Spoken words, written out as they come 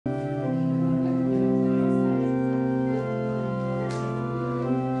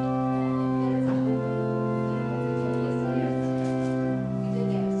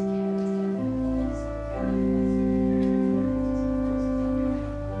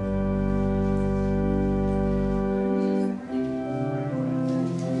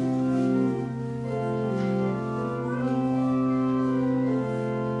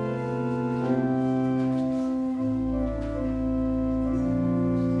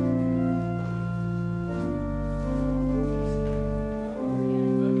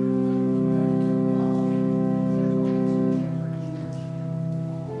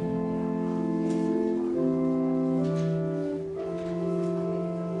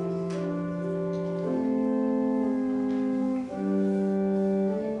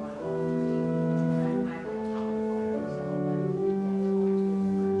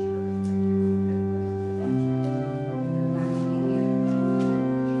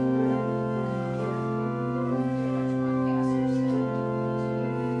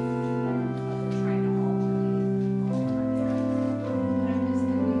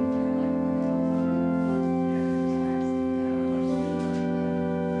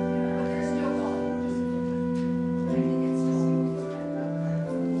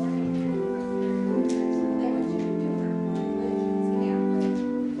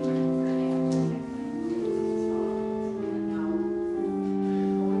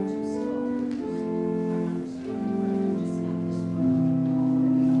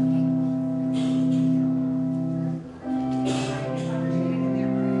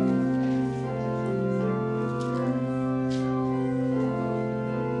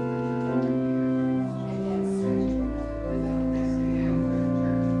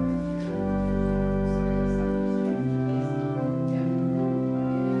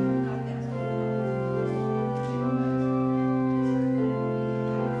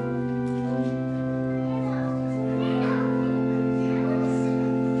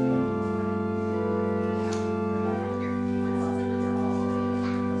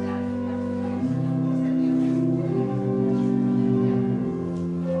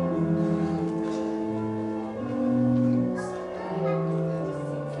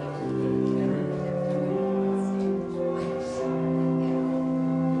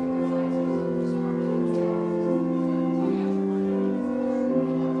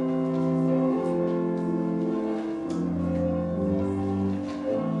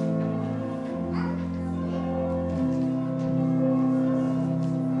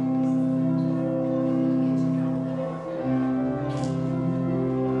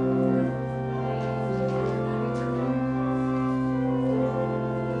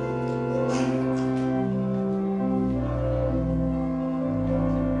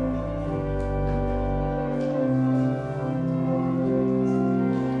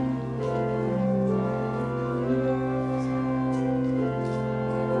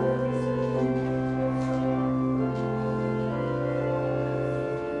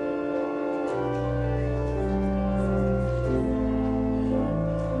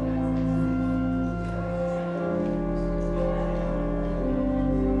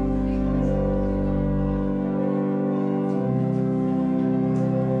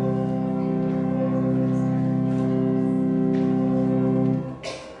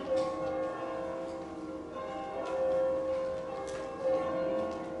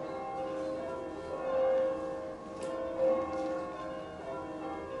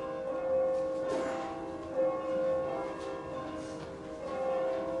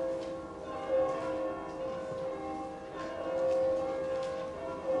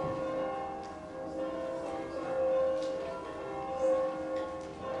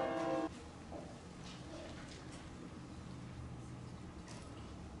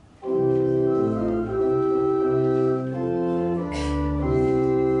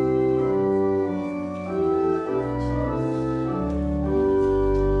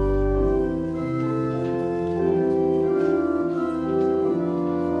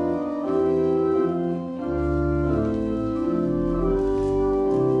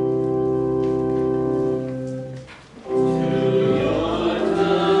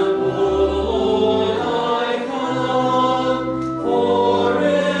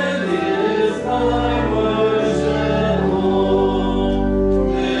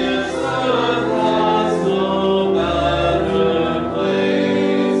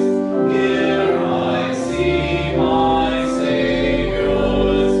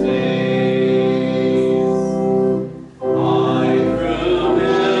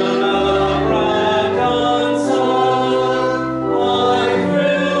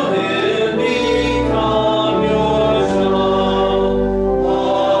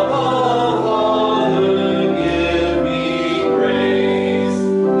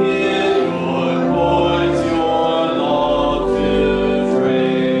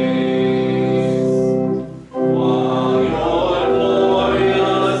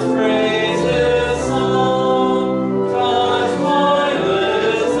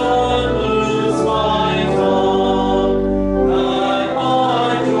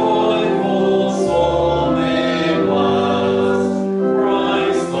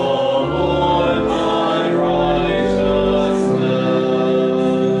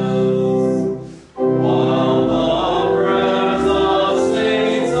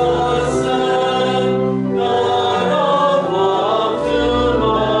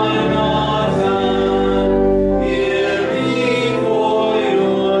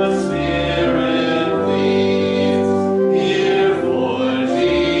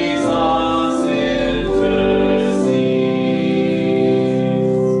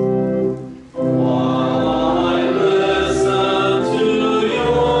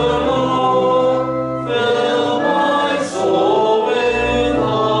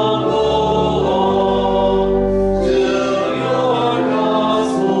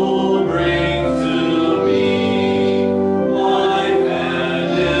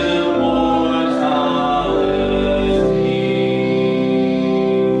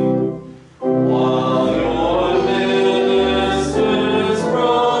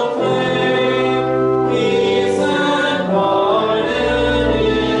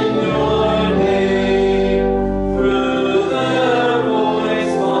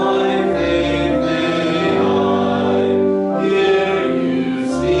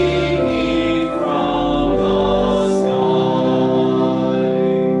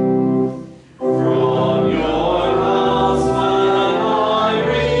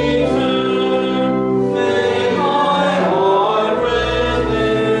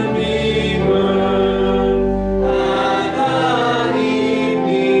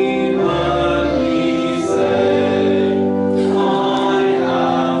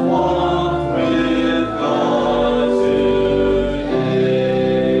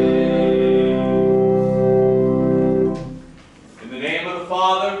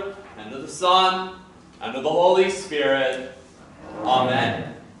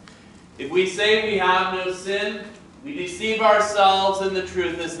deceive ourselves and the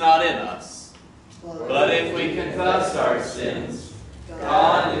truth is not in us. But if we confess our sins,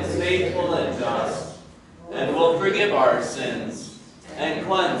 God is faithful and just, and will forgive our sins, and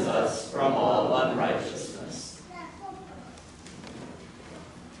cleanse us from all unrighteousness.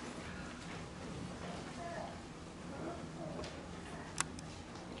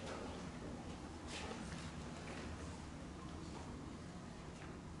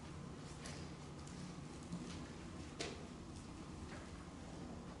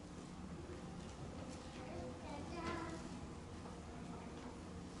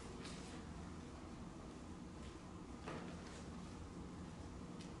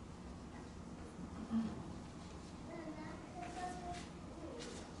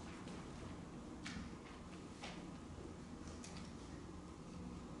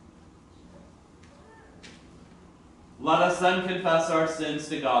 Let us then confess our sins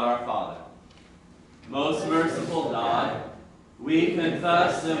to God our Father. Most merciful God, we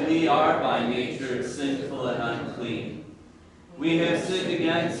confess that we are by nature sinful and unclean. We have sinned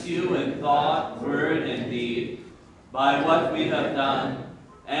against you in thought, word, and deed, by what we have done,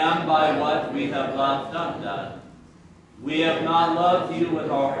 and by what we have left undone. We have not loved you with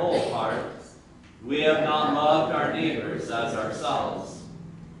our whole heart. We have not loved our neighbors as ourselves.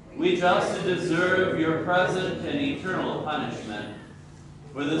 We justly deserve your present and eternal punishment.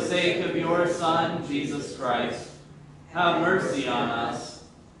 For the sake of your Son, Jesus Christ, have mercy on us,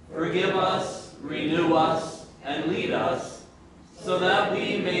 forgive us, renew us, and lead us, so that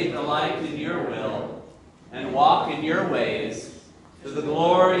we may delight in your will and walk in your ways, to the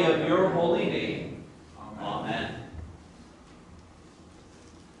glory of your holy name. Amen.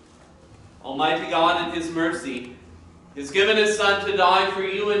 Almighty God, in his mercy, has given his Son to die for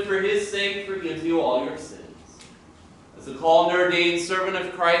you, and for his sake forgives you all your sins. As a called and ordained servant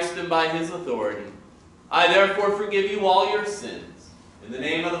of Christ and by his authority, I therefore forgive you all your sins. In the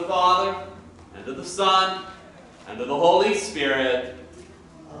name of the Father, and of the Son, and of the Holy Spirit.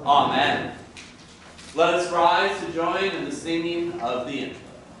 Amen. Let us rise to join in the singing of the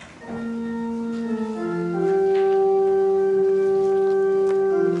anthem.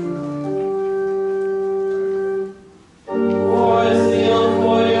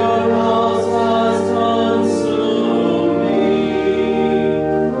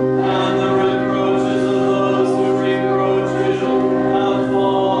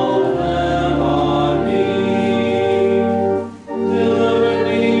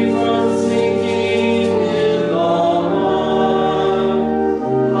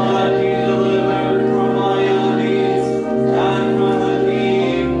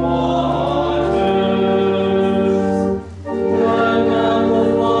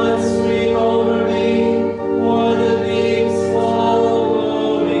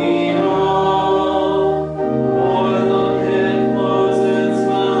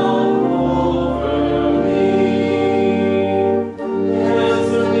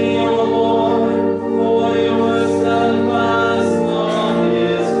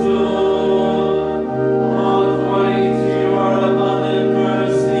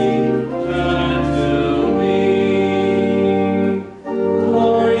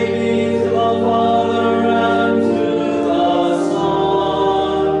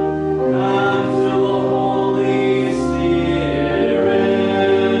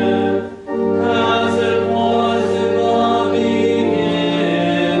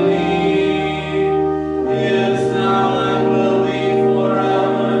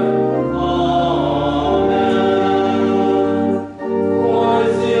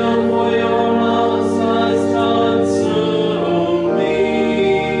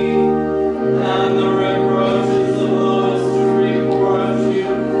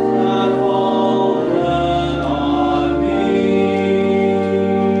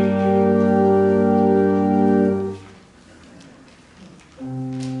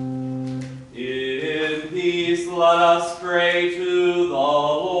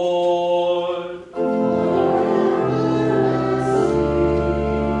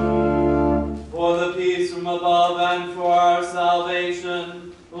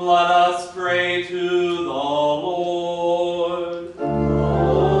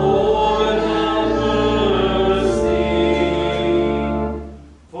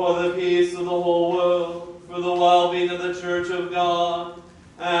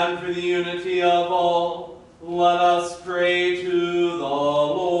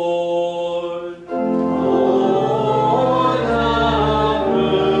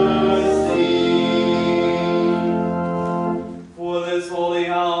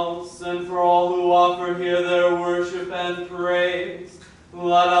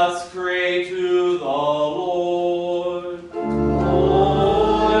 Let us pray to the Lord.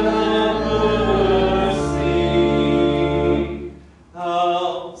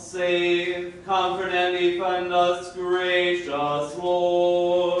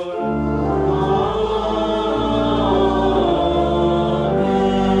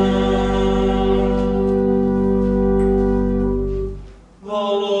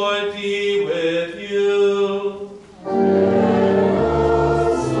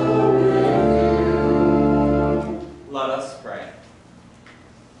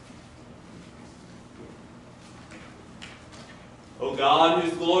 God,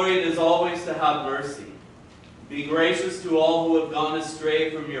 whose glory it is always to have mercy, be gracious to all who have gone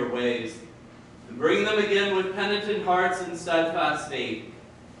astray from your ways, and bring them again with penitent hearts and steadfast faith,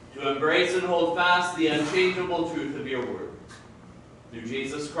 to embrace and hold fast the unchangeable truth of your word. Through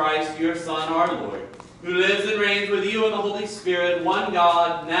Jesus Christ, your Son, our Lord, who lives and reigns with you in the Holy Spirit, one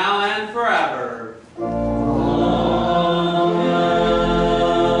God, now and forever. Amen.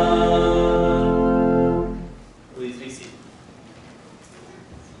 Please be seated.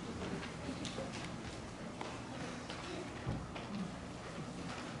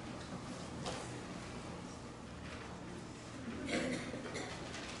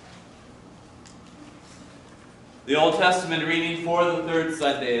 The Old Testament reading for the third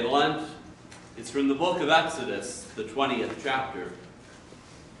Sunday in Lent is from the book of Exodus, the 20th chapter.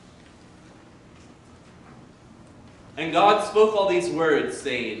 And God spoke all these words,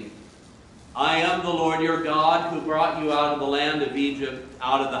 saying, I am the Lord your God, who brought you out of the land of Egypt,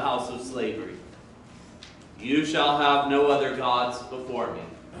 out of the house of slavery. You shall have no other gods before me.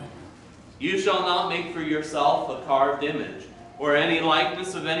 You shall not make for yourself a carved image, or any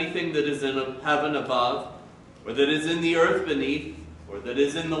likeness of anything that is in heaven above, or that is in the earth beneath, or that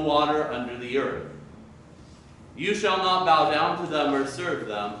is in the water under the earth. You shall not bow down to them or serve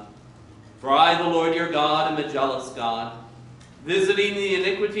them, for I, the Lord your God, am a jealous God, visiting the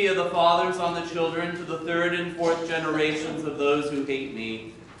iniquity of the fathers on the children to the third and fourth generations of those who hate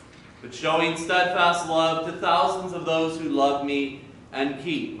me, but showing steadfast love to thousands of those who love me and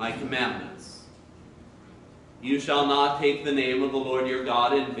keep my commandments. You shall not take the name of the Lord your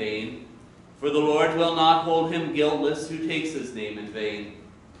God in vain, for the Lord will not hold him guiltless who takes his name in vain.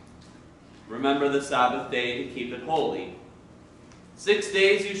 Remember the Sabbath day to keep it holy. 6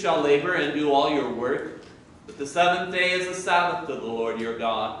 days you shall labor and do all your work, but the seventh day is a Sabbath to the Lord your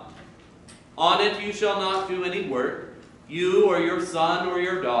God. On it you shall not do any work, you or your son or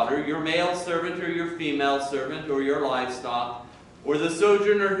your daughter, your male servant or your female servant, or your livestock, or the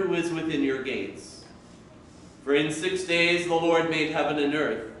sojourner who is within your gates. For in 6 days the Lord made heaven and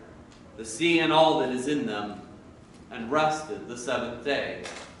earth, the sea and all that is in them, and rested the seventh day.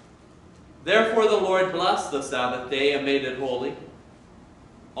 Therefore the Lord blessed the Sabbath day and made it holy.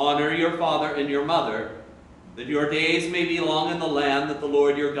 Honor your father and your mother, that your days may be long in the land that the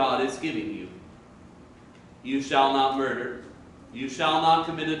Lord your God is giving you. You shall not murder. You shall not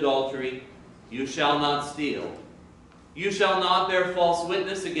commit adultery. You shall not steal. You shall not bear false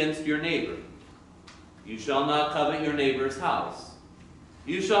witness against your neighbor. You shall not covet your neighbor's house.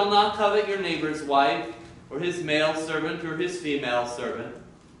 You shall not covet your neighbor's wife, or his male servant, or his female servant,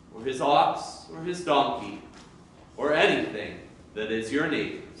 or his ox, or his donkey, or anything that is your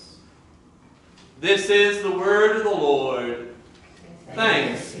neighbor's. This is the word of the Lord.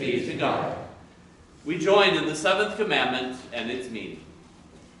 Thanks be to God. We join in the seventh commandment and its meaning.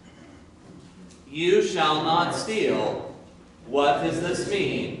 You shall not steal. What does this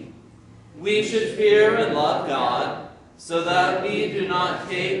mean? We should fear and love God, so that we do not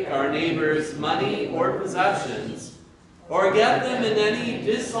take our neighbor's money or possessions, or get them in any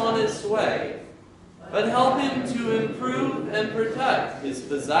dishonest way, but help him to improve and protect his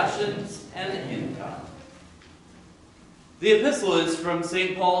possessions and income. The epistle is from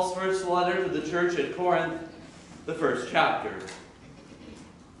St. Paul's first letter to the church at Corinth, the first chapter.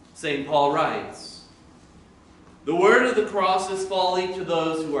 St. Paul writes, The word of the cross is folly to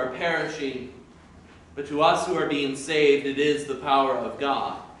those who are perishing, but to us who are being saved, it is the power of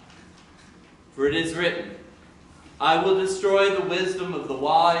God. For it is written, I will destroy the wisdom of the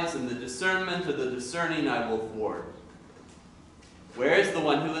wise, and the discernment of the discerning I will thwart. Where is the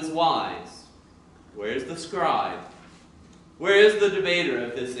one who is wise? Where is the scribe? Where is the debater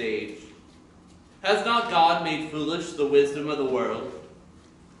of this age? Has not God made foolish the wisdom of the world?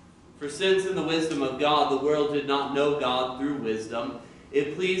 For since in the wisdom of God the world did not know God through wisdom,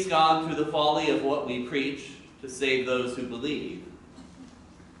 it pleased God through the folly of what we preach to save those who believe.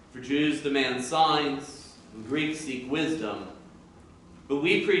 For Jews demand signs, and Greeks seek wisdom. But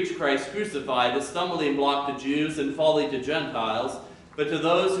we preach Christ crucified, a stumbling block to Jews and folly to Gentiles, but to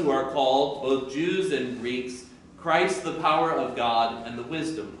those who are called, both Jews and Greeks, Christ the power of God and the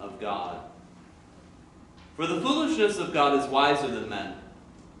wisdom of God. For the foolishness of God is wiser than men,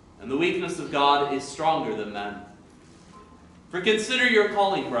 and the weakness of God is stronger than men. For consider your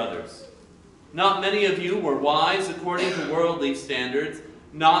calling, brothers. Not many of you were wise according to worldly standards.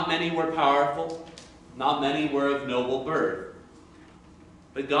 Not many were powerful. Not many were of noble birth.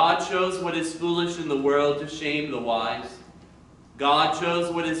 But God chose what is foolish in the world to shame the wise. God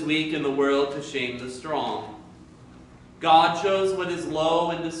chose what is weak in the world to shame the strong. God chose what is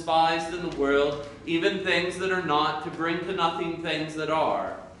low and despised in the world, even things that are not, to bring to nothing things that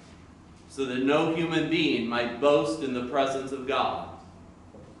are, so that no human being might boast in the presence of God.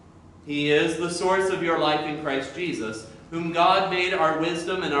 He is the source of your life in Christ Jesus, whom God made our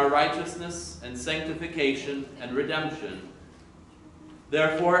wisdom and our righteousness and sanctification and redemption.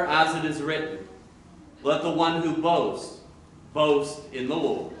 Therefore, as it is written, let the one who boasts, boast in the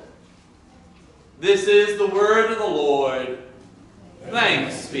Lord. This is the word of the Lord.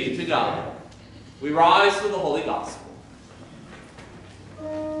 Thanks be to God. We rise to the Holy Gospel.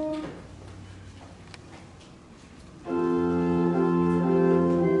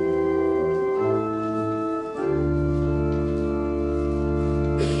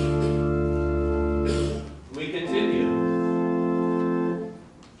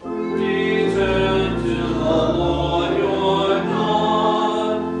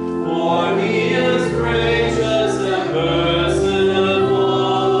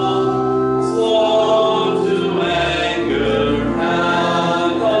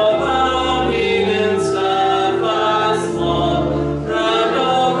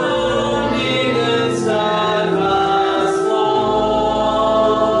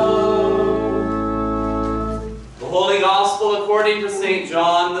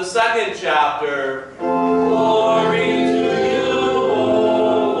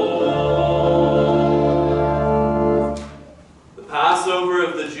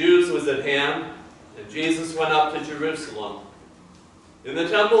 In the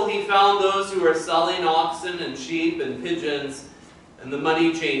temple he found those who were selling oxen and sheep and pigeons, and the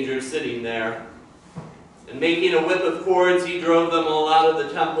money changers sitting there. And making a whip of cords, he drove them all out of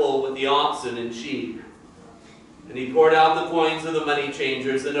the temple with the oxen and sheep. And he poured out the coins of the money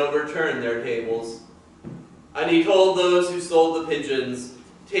changers and overturned their tables. And he told those who sold the pigeons,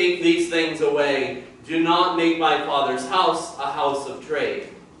 "Take these things away. Do not make my Father's house a house of trade."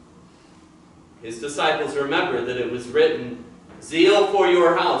 His disciples remembered that it was written, "Zeal for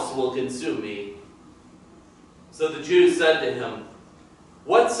your house will consume me." So the Jews said to him,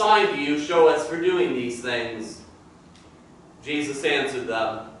 "What sign do you show us for doing these things?" Jesus answered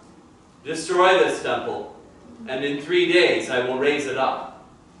them, "Destroy this temple, and in 3 days I will raise it up."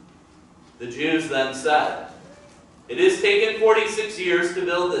 The Jews then said, "It has taken 46 years to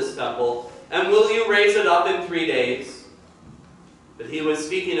build this temple, and will you raise it up in 3 days?" But he was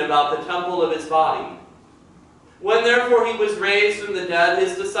speaking about the temple of his body. When therefore he was raised from the dead,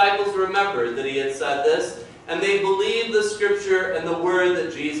 his disciples remembered that he had said this, and they believed the scripture and the word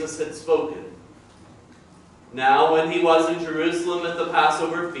that Jesus had spoken. Now when he was in Jerusalem at the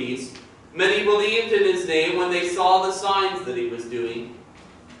Passover feast, many believed in his name when they saw the signs that he was doing.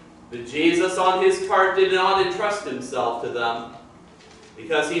 But Jesus on his part did not entrust himself to them,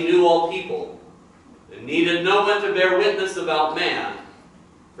 because he knew all people, and needed no one to bear witness about man,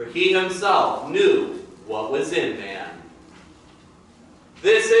 for he himself knew what was in man.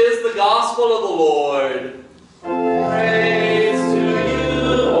 This is the gospel of the Lord. Praise to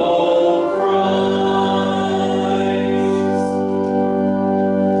you, O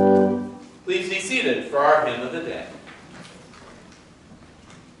Christ. Please be seated for our hymn of the day.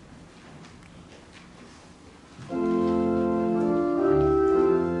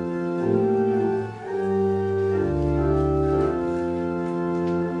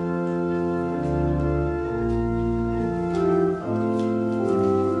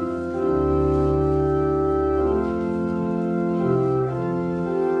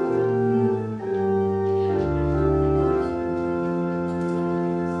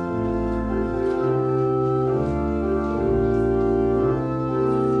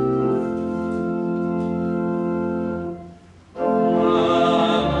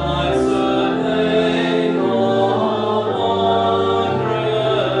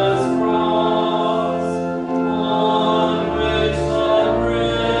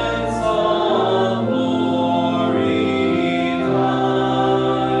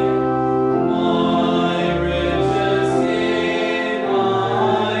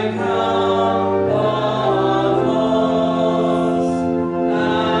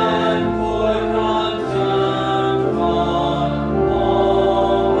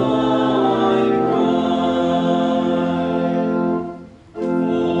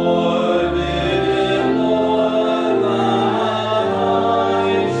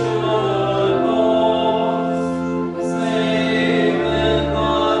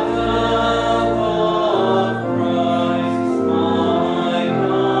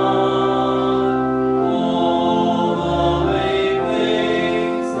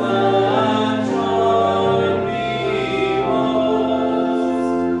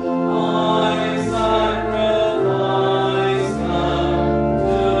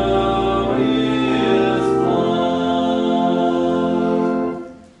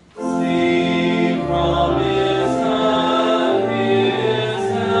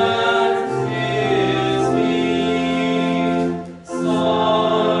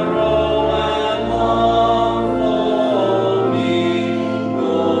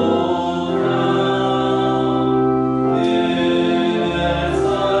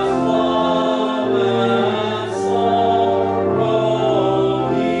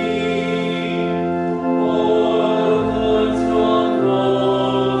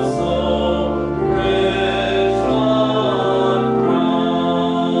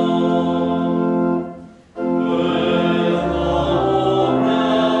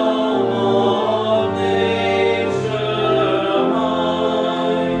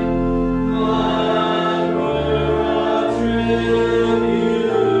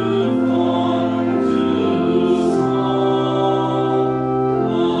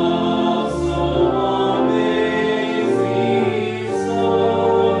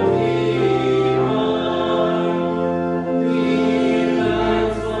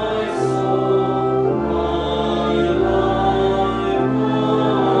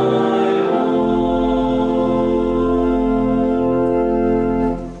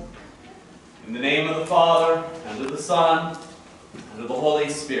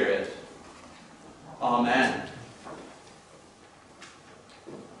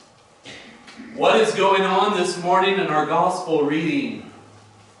 What is going on this morning in our gospel reading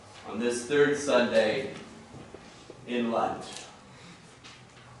on this third Sunday in Lent?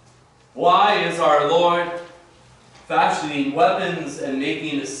 Why is our Lord fashioning weapons and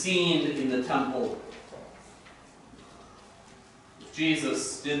making a scene in the temple? If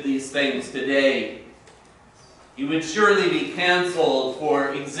Jesus did these things today, he would surely be canceled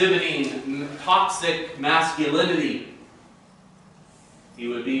for exhibiting toxic masculinity. He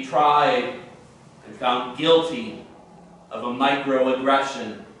would be tried and found guilty of a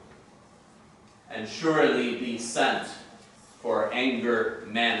microaggression and surely be sent for anger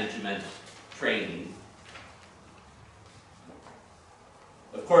management training.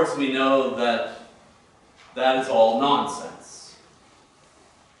 Of course, we know that that is all nonsense.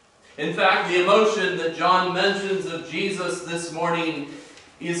 In fact, the emotion that John mentions of Jesus this morning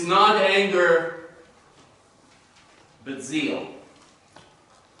is not anger, but zeal.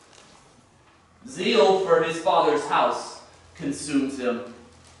 Zeal for his Father's house consumes him.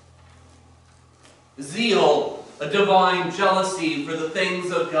 Zeal, a divine jealousy for the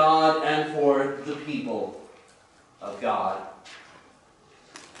things of God and for the people of God.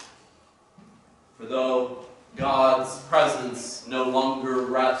 For though God's presence no longer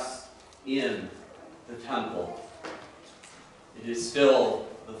rests in the temple, it is still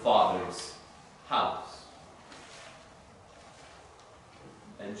the Father's house.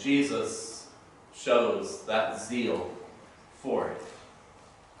 And Jesus shows that zeal for it.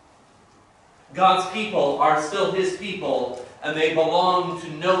 God's people are still his people, and they belong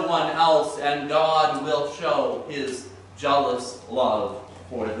to no one else, and God will show his jealous love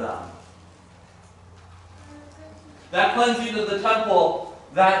for them. That cleansing of the temple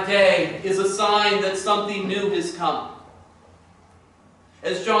that day is a sign that something new has come.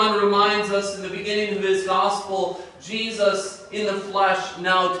 As John reminds us in the beginning of his gospel, Jesus in the flesh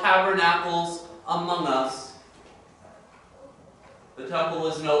now tabernacles among us. The temple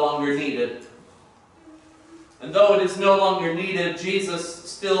is no longer needed. And though it is no longer needed, Jesus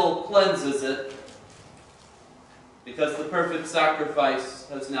still cleanses it, because the perfect sacrifice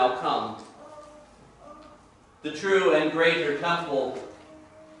has now come. The true and greater temple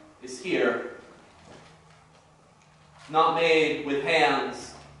is here, not made with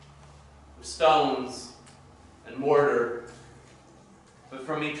hands, with stones and mortar, but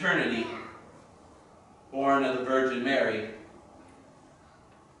from eternity, born of the Virgin Mary.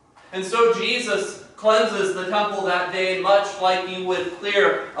 And so Jesus cleanses the temple that day much like you would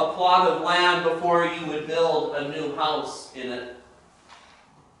clear a plot of land before you would build a new house in it.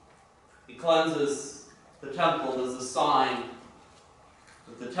 He cleanses the temple as a sign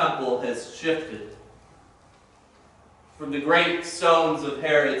that the temple has shifted from the great stones of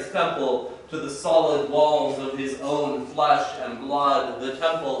Herod's temple to the solid walls of his own flesh and blood, the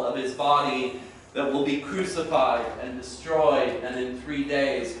temple of his body that will be crucified and destroyed and in 3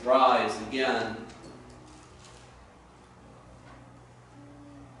 days rise again.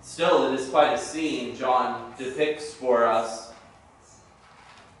 Still, it is quite a scene John depicts for us.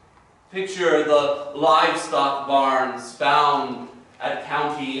 Picture the livestock barns found at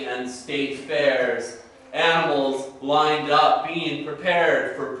county and state fairs, animals lined up, being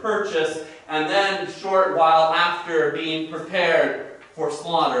prepared for purchase, and then a short while after being prepared for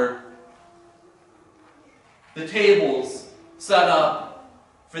slaughter. The tables set up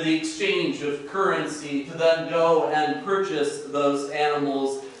for the exchange of currency to then go and purchase those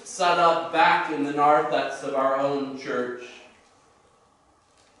animals, set up back in the narthex of our own church.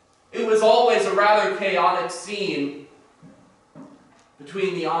 It was always a rather chaotic scene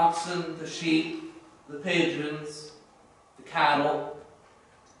between the oxen, the sheep, the pigeons, the cattle,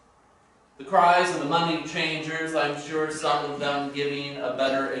 the cries of the money changers, I'm sure some of them giving a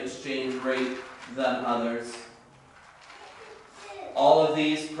better exchange rate than others. All of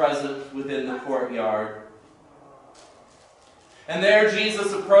these present within the courtyard. And there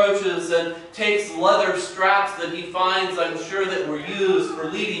Jesus approaches and takes leather straps that he finds, I'm sure, that were used for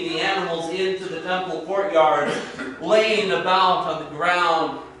leading the animals into the temple courtyard, laying about on the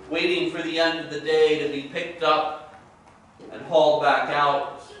ground, waiting for the end of the day to be picked up and hauled back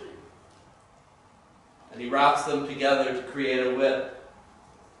out. And he wraps them together to create a whip,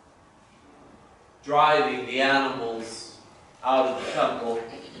 driving the animals out of the temple.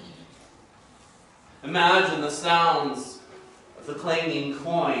 Imagine the sounds of the clanging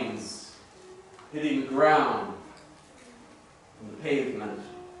coins hitting the ground and the pavement.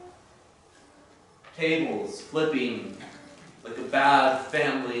 Tables flipping like a bad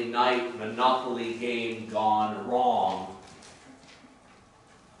family night Monopoly game gone wrong.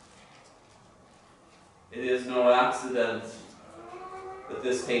 It is no accident that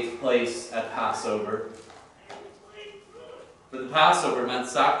this takes place at Passover. For the Passover meant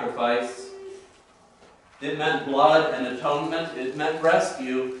sacrifice. It meant blood and atonement. It meant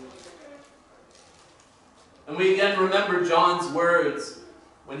rescue. And we again remember John's words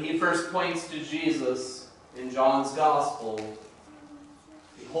when he first points to Jesus in John's Gospel.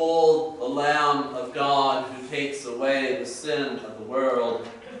 Behold, the Lamb of God who takes away the sin of the world.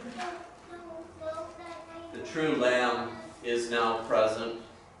 The true Lamb is now present.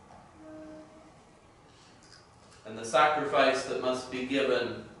 And the sacrifice that must be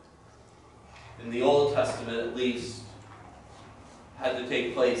given, in the Old Testament at least, had to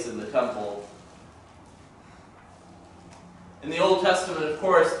take place in the temple. In the Old Testament, of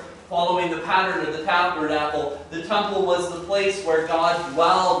course, following the pattern of the tabernacle, the temple was the place where God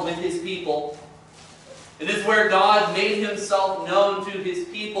dwelled with his people. It is where God made himself known to his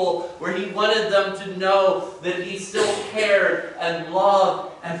people, where he wanted them to know that he still cared and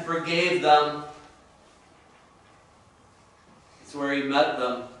loved and forgave them. It's where he met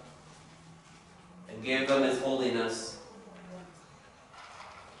them and gave them his holiness.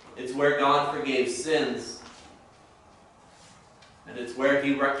 It's where God forgave sins. And it's where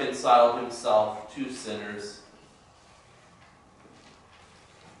he reconciled himself to sinners.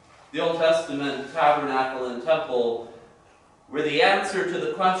 The Old Testament tabernacle and temple were the answer to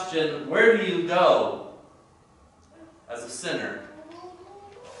the question, where do you go as a sinner?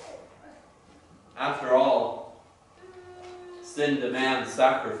 After all, sin demands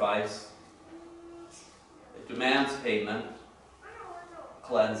sacrifice. It demands payment,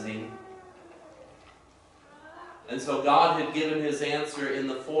 cleansing. And so God had given his answer in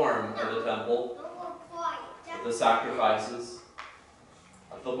the form of the temple, of the sacrifices,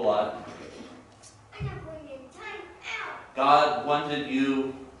 of the blood. God wanted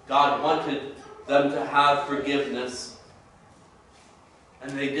them to have forgiveness.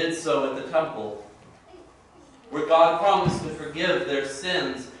 And they did so at the temple, where God promised to forgive their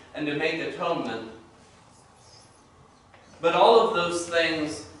sins and to make atonement. But all of those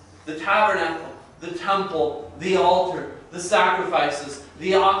things, the tabernacle, the temple, the altar, the sacrifices,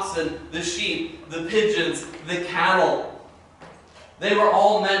 the oxen, the sheep, the pigeons, the cattle, they were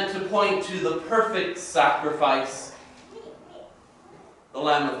all meant to point to the perfect sacrifice, the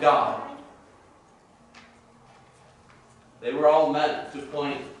Lamb of God. They were all meant to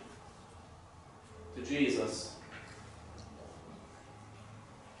point to Jesus.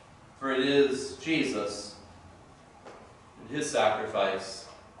 For it is Jesus and his sacrifice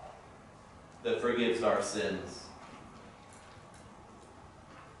that forgives our sins.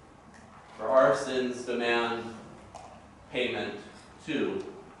 For our sins demand payment too,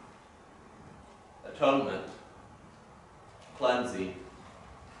 atonement, cleansing.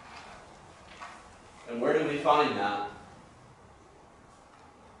 And where do we find that?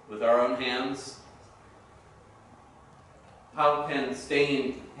 With our own hands? How can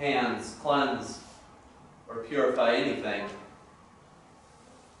stained hands cleanse or purify anything?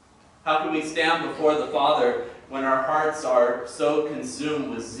 How can we stand before the Father when our hearts are so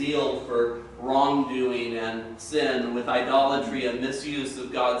consumed with zeal for wrongdoing and sin, with idolatry and misuse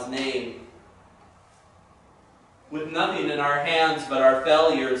of God's name, with nothing in our hands but our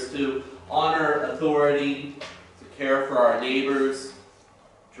failures to honor authority, to care for our neighbors,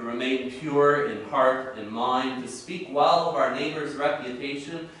 to remain pure in heart and mind, to speak well of our neighbor's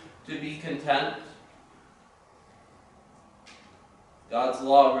reputation, to be content? God's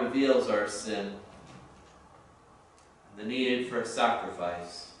law reveals our sin and the need for a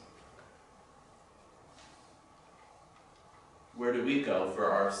sacrifice. Where do we go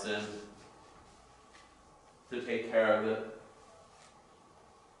for our sin? To take care of it?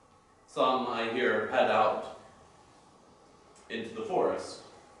 Some, I hear, head out into the forest,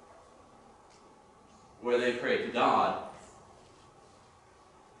 where they pray to God.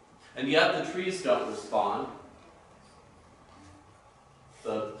 And yet the trees don't respond.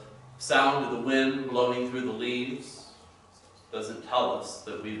 The sound of the wind blowing through the leaves doesn't tell us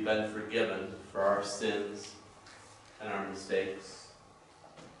that we've been forgiven for our sins and our mistakes.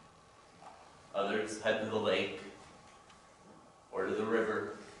 Others head to the lake or to the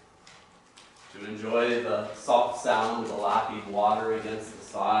river to enjoy the soft sound of the lapping water against the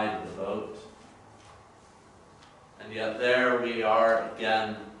side of the boat. And yet there we are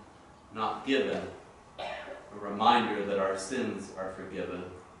again, not given a reminder that our sins are forgiven.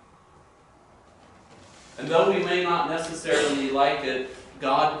 And though we may not necessarily like it,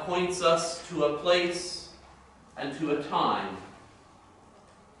 God points us to a place and to a time,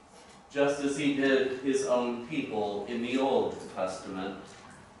 just as he did his own people in the Old Testament,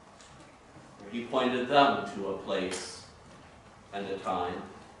 where he pointed them to a place and a time.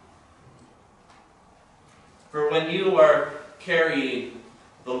 For when you are carrying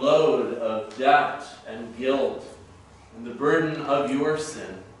the load of debt and guilt and the burden of your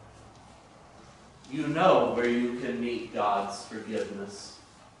sin, you know where you can meet God's forgiveness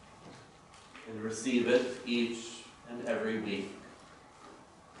and receive it each and every week.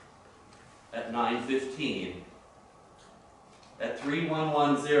 At 9:15, at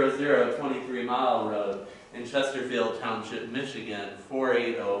 31100 23 Mile Road in Chesterfield Township, Michigan,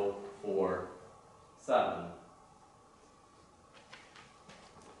 48047.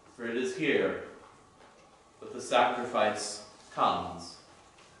 For it is here that the sacrifice comes.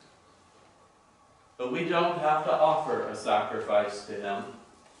 But we don't have to offer a sacrifice to him.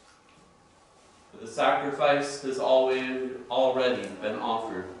 For the sacrifice has already been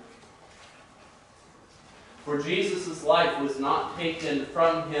offered. For Jesus' life was not taken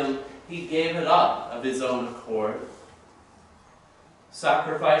from him. He gave it up of his own accord,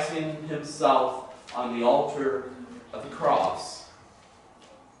 sacrificing himself on the altar of the cross,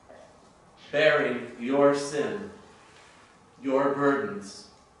 bearing your sin, your burdens,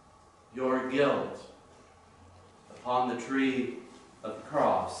 your guilt upon the tree of the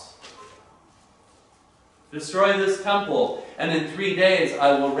cross. Destroy this temple, and in 3 days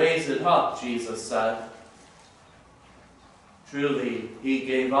I will raise it up, Jesus said. Truly, he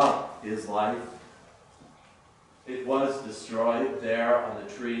gave up his life. It was destroyed there on the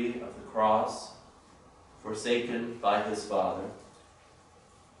tree of the cross, forsaken by his Father.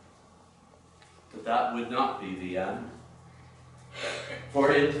 But that would not be the end.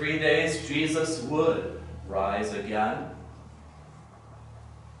 For in 3 days, Jesus would rise again.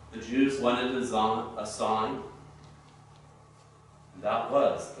 The Jews wanted a sign, and that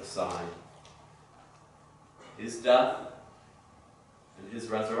was the sign. His death and his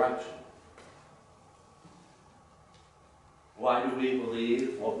resurrection. Why do we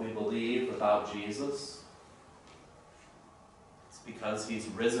believe what we believe about Jesus? It's because he's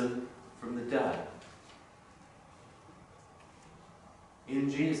risen from the dead. In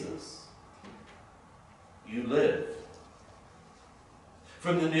Jesus, you live.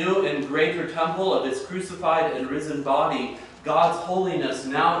 From the new and greater temple of his crucified and risen body, God's holiness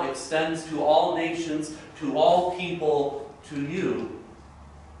now extends to all nations, to all people, to you.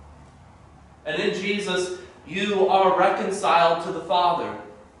 And in Jesus, you are reconciled to the Father,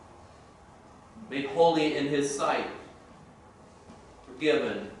 made holy in his sight,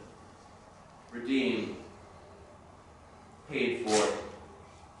 forgiven, redeemed, paid for.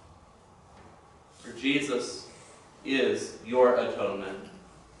 For Jesus is your atonement.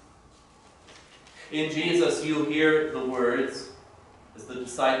 In Jesus, you hear the words, as the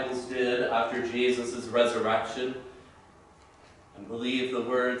disciples did after Jesus' resurrection, and believe the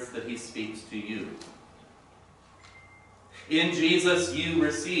words that he speaks to you. In Jesus, you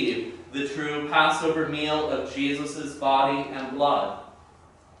receive the true Passover meal of Jesus' body and blood.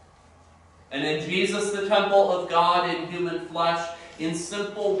 And in Jesus, the temple of God in human flesh, in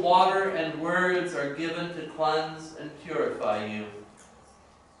simple water and words are given to cleanse and purify you.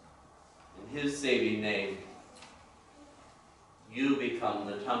 In his saving name, you become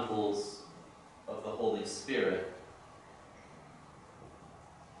the temples of the Holy Spirit.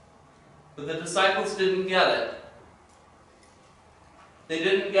 But the disciples didn't get it. They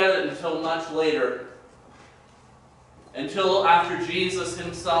didn't get it until much later. Until after Jesus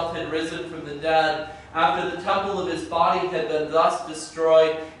himself had risen from the dead, after the temple of his body had been thus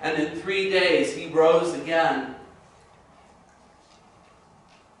destroyed, and in 3 days he rose again.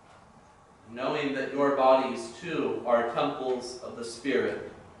 Knowing that your bodies too are temples of the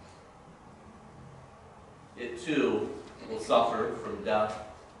Spirit, it too will suffer from death.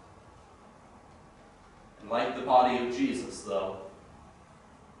 And like the body of Jesus, though,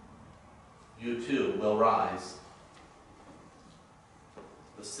 you too will rise.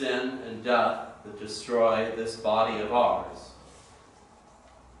 The sin and death that destroy this body of ours,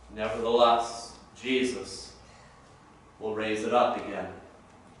 nevertheless, Jesus will raise it up again.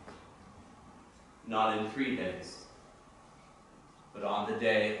 Not in 3 days, but on the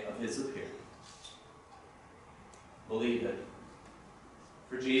day of his appearing. Believe it,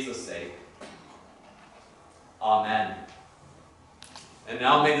 for Jesus' sake. Amen. And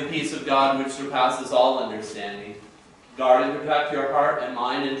now may the peace of God, which surpasses all understanding, guard and protect your heart and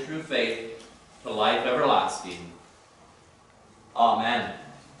mind in true faith to life everlasting. Amen.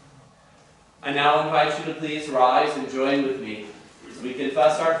 I now invite you to please rise and join with me as we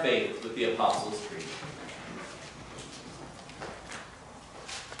confess our faith with the Apostles' Creed.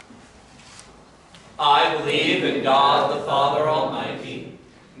 I believe in God the Father Almighty,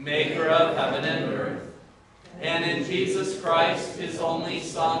 maker of heaven and earth, and in Jesus Christ, his only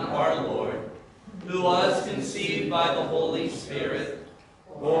Son, our Lord, who was conceived by the Holy Spirit,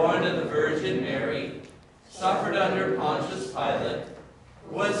 born of the Virgin Mary, suffered under Pontius Pilate,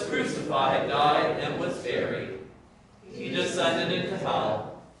 was crucified, died, and was buried. He descended into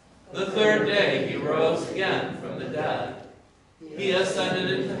hell. The third day he rose again from the dead. He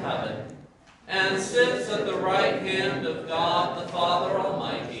ascended into heaven, and sits at the right hand of God the Father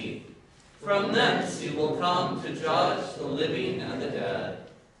Almighty. From thence he will come to judge the living and the dead.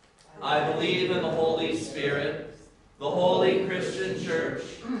 I believe in the Holy Spirit, the holy Christian Church,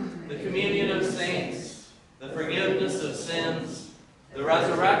 the communion of saints, the forgiveness of sins, the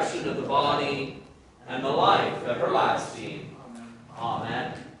resurrection of the body, and the life everlasting.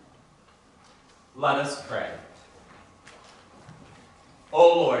 Amen. Let us pray.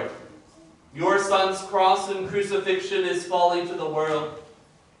 O Lord, your Son's cross and crucifixion is folly to the world,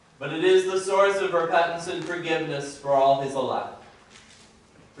 but it is the source of repentance and forgiveness for all his elect.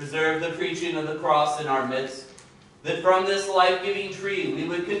 Preserve the preaching of the cross in our midst, that from this life-giving tree we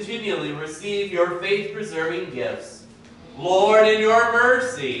would continually receive your faith-preserving gifts. Lord, in your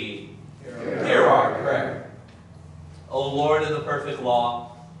mercy, hear our prayer. O Lord of the perfect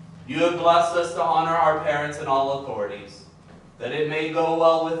law, you have blessed us to honor our parents and all authorities, that it may go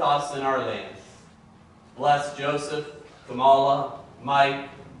well with us in our land. Bless Joseph, Kamala, Mike,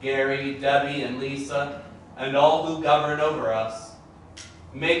 Gary, Debbie, and Lisa, and all who govern over us.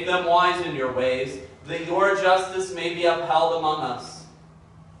 Make them wise in your ways, that your justice may be upheld among us.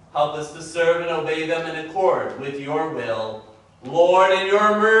 Help us to serve and obey them in accord with your will. Lord, in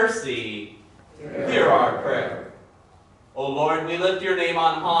your mercy, hear our prayer. O Lord, we lift your name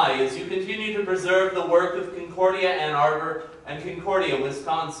on high as you continue to preserve the work of Concordia Ann Arbor and Concordia,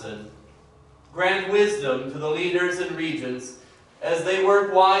 Wisconsin. Grant wisdom to the leaders and regents as they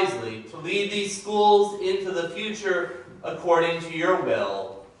work wisely to lead these schools into the future according to your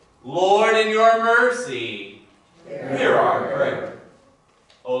will. Lord, in your mercy, hear our prayer.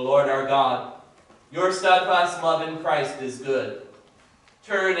 O Lord our God, your steadfast love in Christ is good.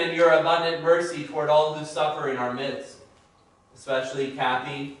 Turn in your abundant mercy toward all who suffer in our midst, especially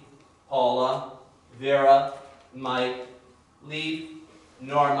Kathy, Paula, Vera, Mike, Leaf,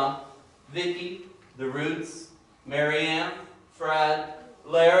 Norma, Vicky, the Roots, Marianne, Fred,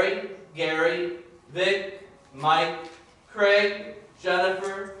 Larry, Gary, Vic, Mike, Craig,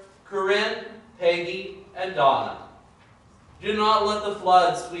 Jennifer, Corinne, Peggy, and Donna. Do not let the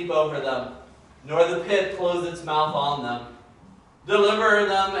flood sweep over them, nor the pit close its mouth on them. Deliver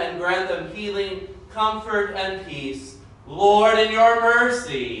them and grant them healing, comfort, and peace. Lord, in your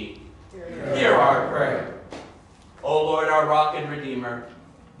mercy, hear our prayer. O Lord, our rock and redeemer,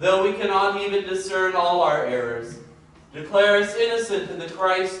 though we cannot even discern all our errors, declare us innocent in the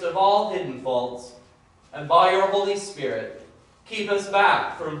Christ of all hidden faults, and by your Holy Spirit, keep us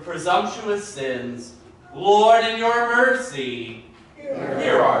back from presumptuous sins. Lord, in your mercy,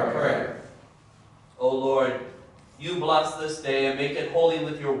 hear our prayer. O Lord, you bless this day and make it holy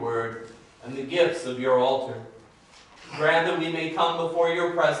with your word and the gifts of your altar. Grant that we may come before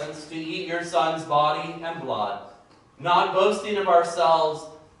your presence to eat your Son's body and blood, not boasting of ourselves,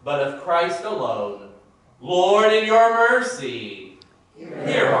 but of Christ alone. Lord, in your mercy,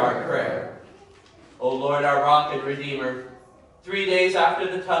 hear our prayer. O Lord, our rock and redeemer, 3 days after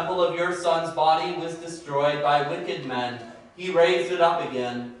the temple of your Son's body was destroyed by wicked men, he raised it up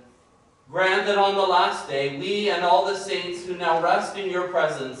again. Grant that on the last day, we and all the saints who now rest in your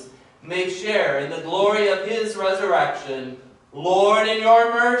presence may share in the glory of his resurrection. Lord, in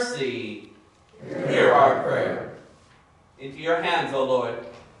your mercy, hear our prayer. Into your hands, O Lord,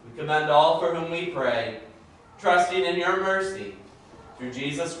 we commend all for whom we pray, trusting in your mercy, through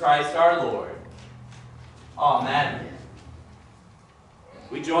Jesus Christ our Lord. Amen.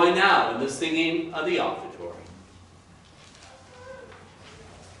 We join now in the singing of the offertory.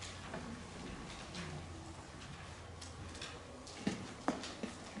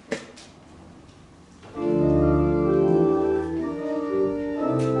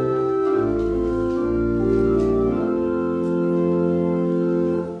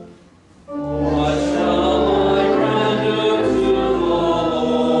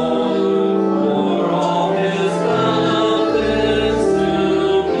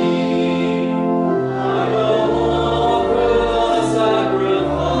 I will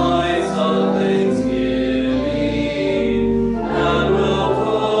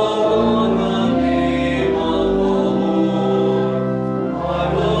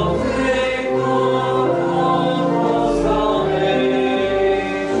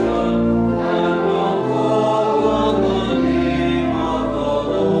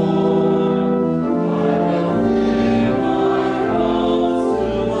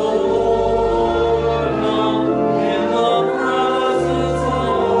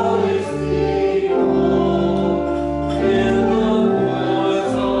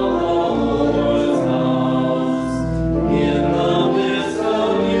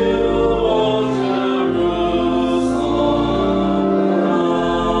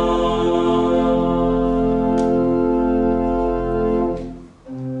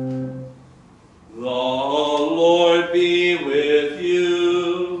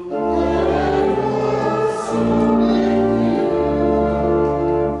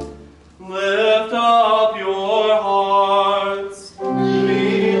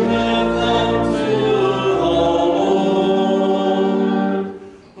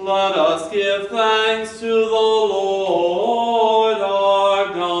give thanks to the Lord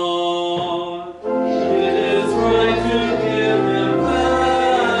our God. It is right to give him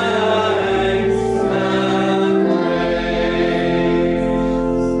thanks and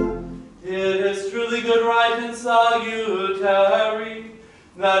praise. It is truly good, right, and salutary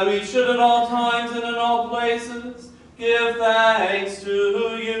that we should at all times and in all places give thanks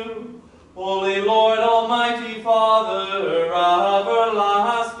to you, Holy Lord, Almighty Father,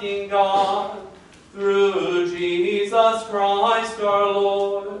 everlasting God, through Jesus Christ our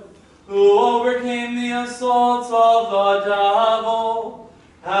Lord, who overcame the assaults of the devil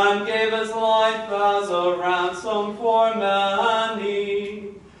and gave his life as a ransom for many,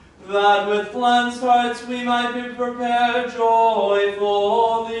 that with cleansed hearts we might be prepared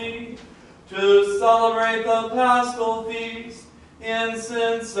joyfully to celebrate the Paschal feast in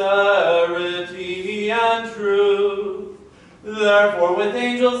sincerity and truth. Therefore, with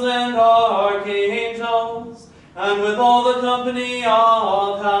angels and archangels, and with all the company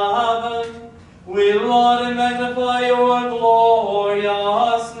of heaven, we laud and magnify your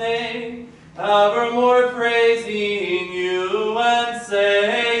glorious name, evermore praising you and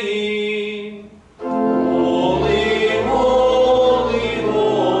saying, Holy, holy,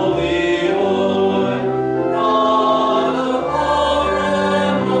 holy Lord, God of power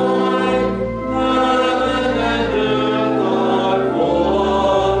and might, heaven and earth are full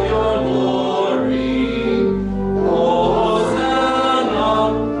of your glory. Hosanna,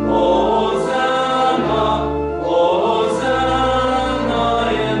 Hosanna, Hosanna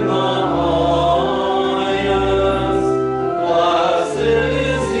in the highest. Blessed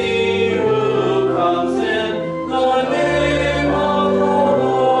is he who comes in the name of the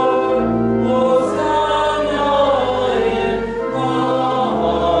Lord. Hosanna in the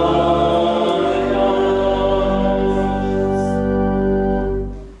highest.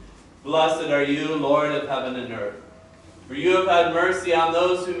 Blessed are you, Lord of heaven and earth, for you have had mercy on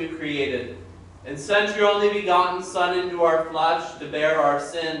those whom you created, and sent your only begotten Son into our flesh to bear our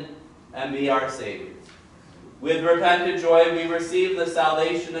sin and be our Savior. With repentant joy we receive the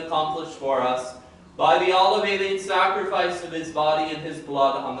salvation accomplished for us by the all-availing sacrifice of his body and his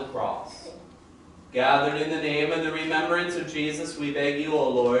blood on the cross. Gathered in the name and the remembrance of Jesus, we beg you, O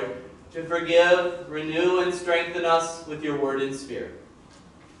Lord, to forgive, renew, and strengthen us with your word and spirit.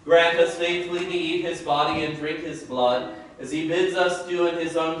 Grant us faithfully to eat his body and drink his blood, as he bids us do in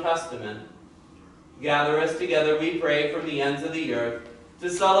his own testament. Gather us together, we pray, from the ends of the earth, to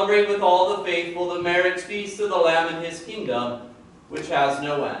celebrate with all the faithful the marriage feast of the Lamb and his kingdom, which has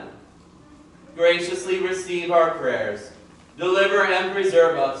no end. Graciously receive our prayers. Deliver and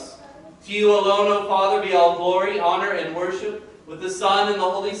preserve us. To you alone, O Father, be all glory, honor, and worship, with the Son and the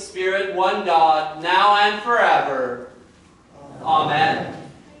Holy Spirit, one God, now and forever. Amen.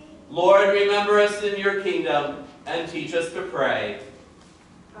 Lord, remember us in your kingdom, and teach us to pray.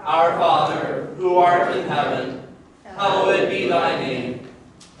 Our Father, who art in heaven, hallowed be thy name.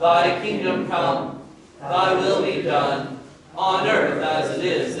 Thy kingdom come, thy will be done, on earth as it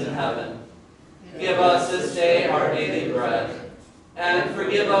is in heaven. Give us this day our daily bread, and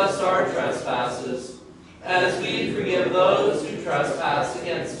forgive us our trespasses, as we forgive those who trespass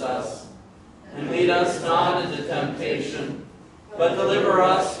against us. And lead us not into temptation, but deliver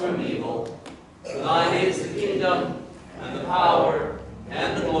us from evil. For thine is the kingdom, and the power,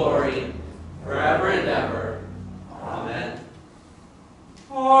 and the glory, forever and ever. Amen.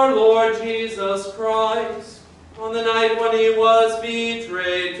 Our Lord Jesus Christ, on the night when he was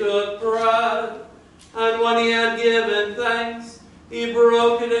betrayed, took bread, and when he had given thanks, he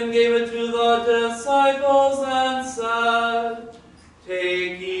broke it and gave it to the disciples and said,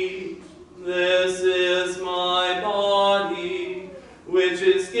 Take, eat, this is my body, which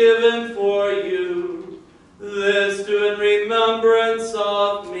is given for you. This do in remembrance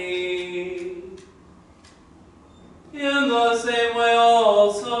of me. In the same way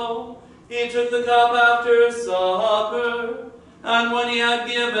also, he took the cup after supper, and when he had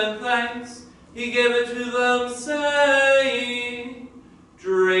given thanks, he gave it to them, saying,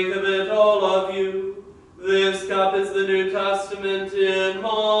 Drink of it, all of you. This cup is the New Testament in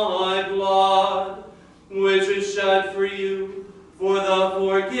my blood, which is shed for you for the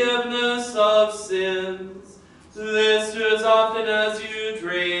forgiveness of sins. This do as often as you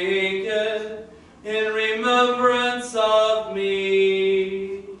drink it, in remembrance of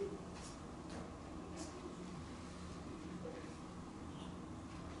me.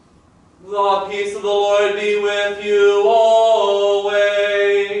 The peace of the Lord be with you always.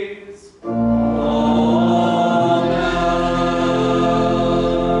 Amen.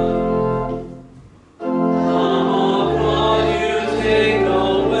 Lamb of God, you take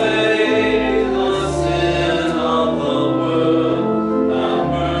away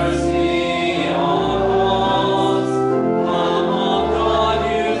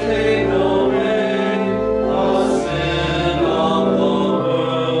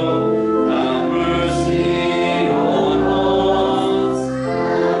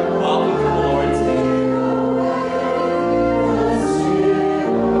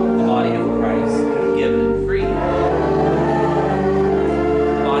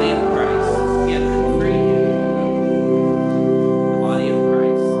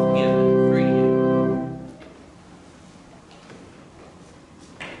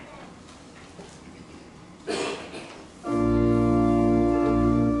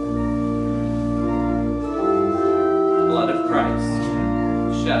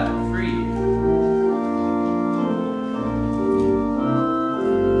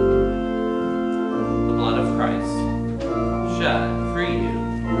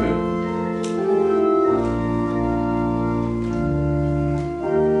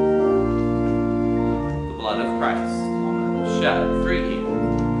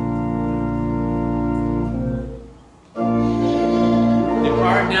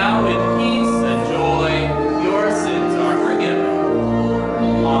Depart now in peace and joy. Your sins are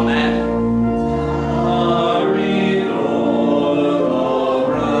forgiven. Amen.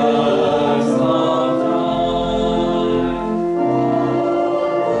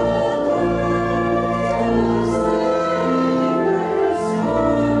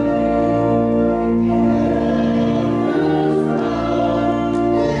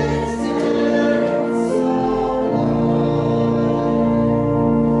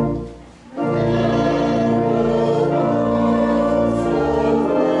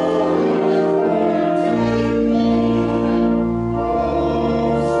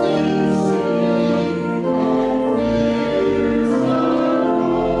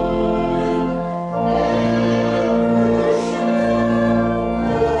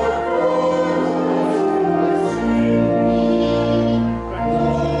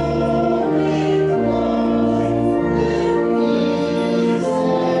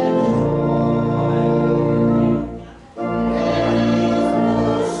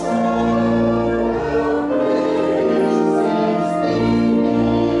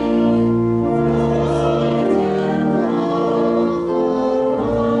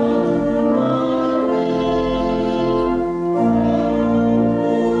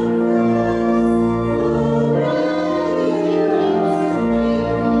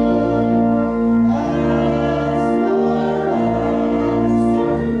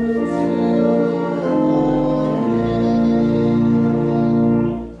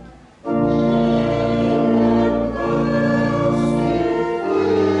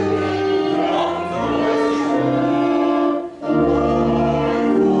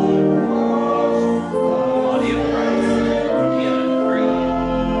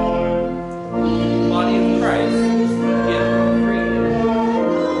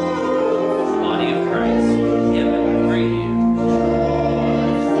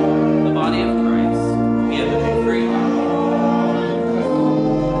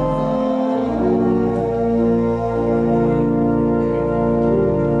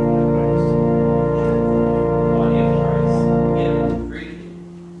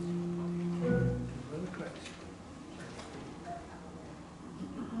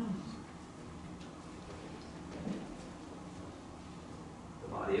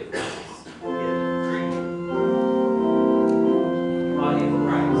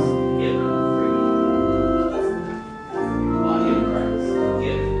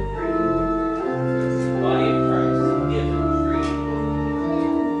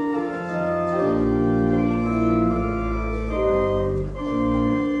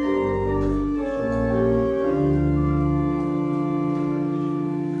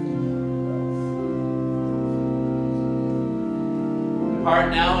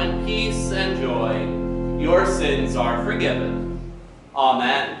 Depart now in peace and joy. Your sins are forgiven.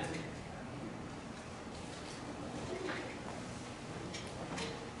 Amen.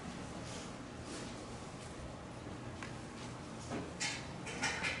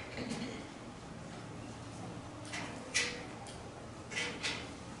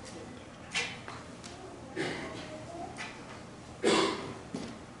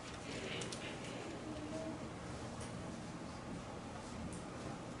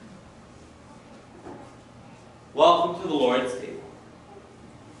 Welcome to the Lord's table.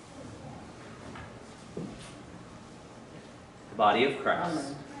 The body of Christ,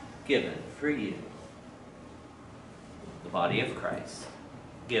 Amen. Given for you. The body of Christ,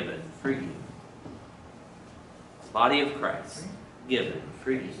 given for you. The body of Christ, given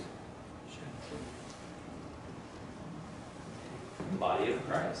for you. The body of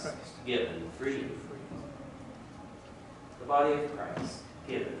Christ, given for you. The body of Christ,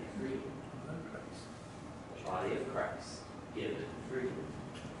 given for you. Body of Christ, given for you.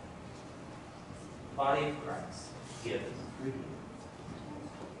 Body of Christ, given for you.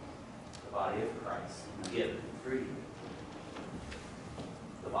 The body of Christ, given for you.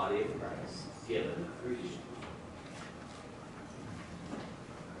 The body of Christ, given for you.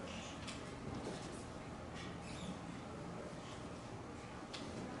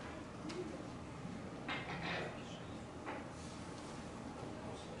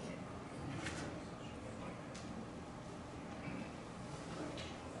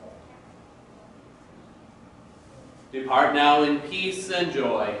 Depart now in peace and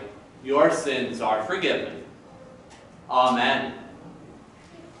joy. Your sins are forgiven. Amen.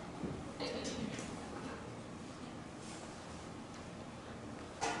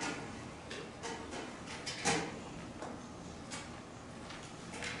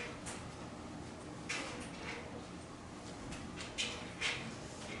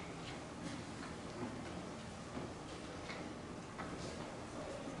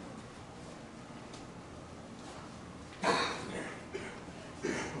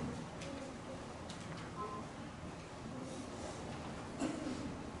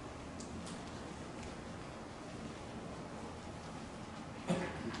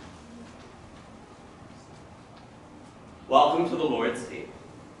 Welcome to the Lord's table.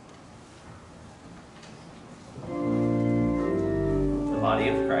 The body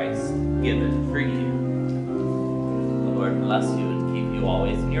of Christ given for you. The Lord bless you and keep you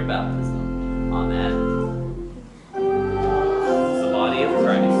always in your baptism. Amen. The body of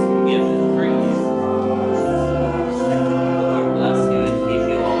Christ given for you. The Lord bless you and keep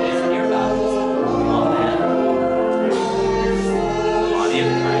you always in your baptism. Amen. The body of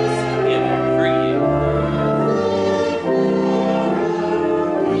Christ given for you.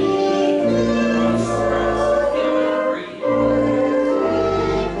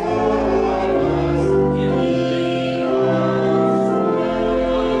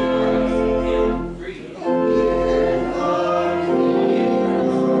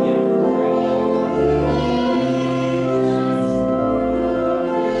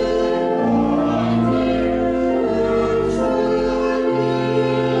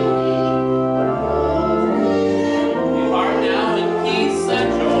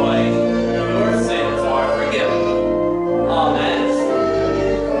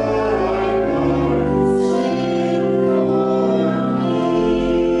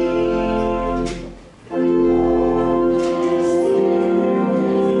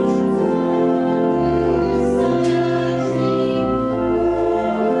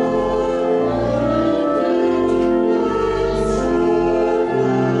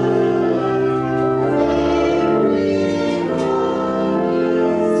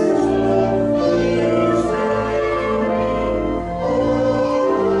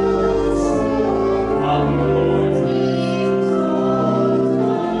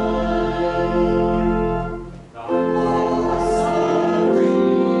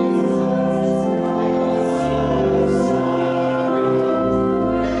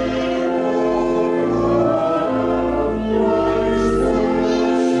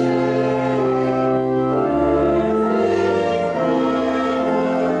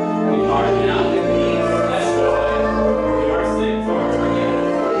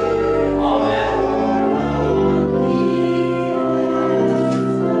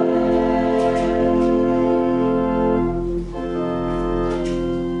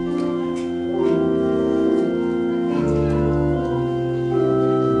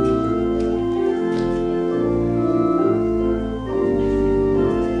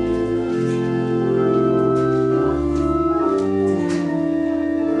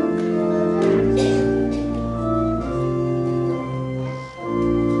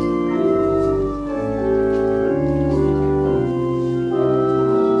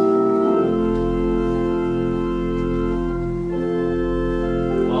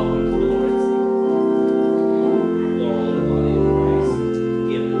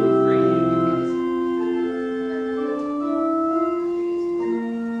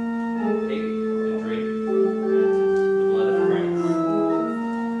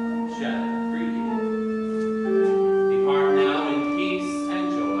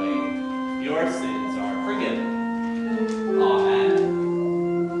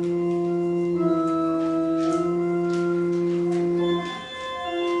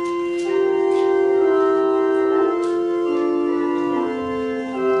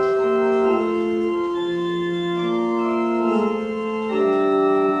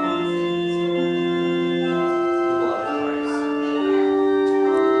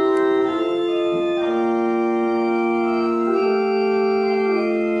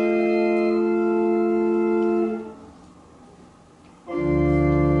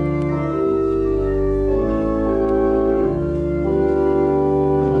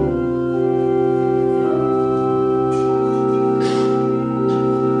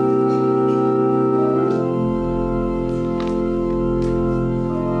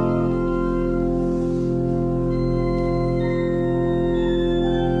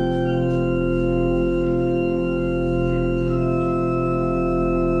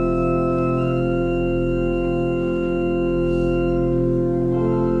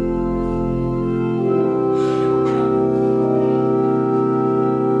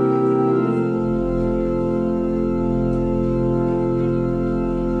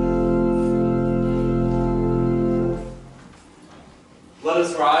 Let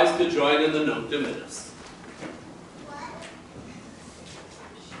us rise to join in the Nunc Dimittis.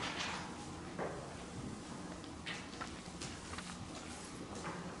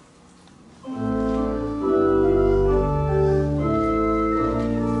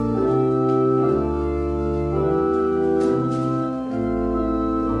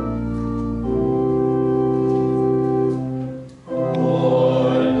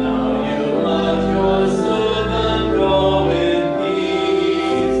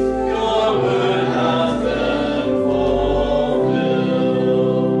 Your word has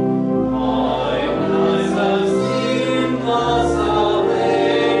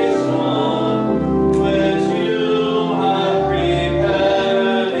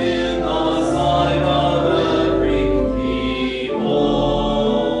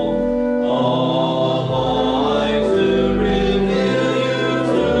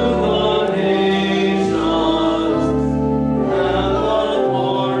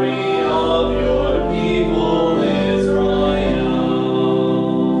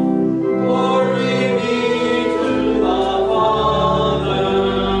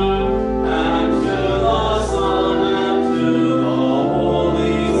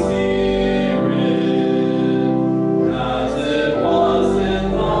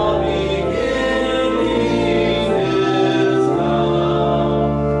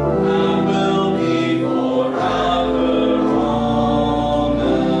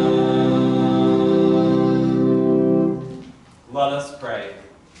pray.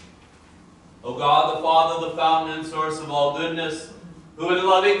 O God, the Father, the fountain and source of all goodness, who in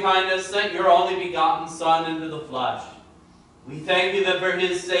loving kindness sent your only begotten Son into the flesh, we thank you that for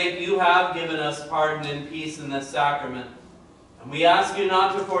his sake you have given us pardon and peace in this sacrament. And we ask you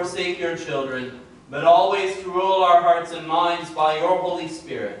not to forsake your children, but always to rule our hearts and minds by your Holy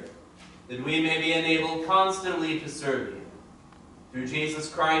Spirit, that we may be enabled constantly to serve you. Through Jesus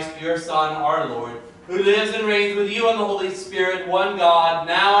Christ, your Son, our Lord, who lives and reigns with you and the Holy Spirit, one God,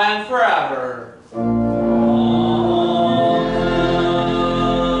 now and forever. Amen.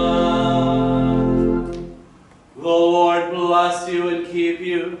 The Lord bless you and keep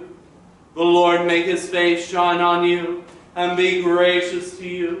you. The Lord make his face shine on you and be gracious to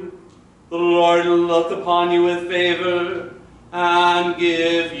you. The Lord look upon you with favor and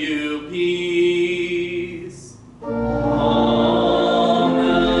give you peace. Amen.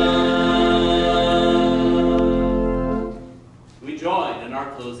 We join in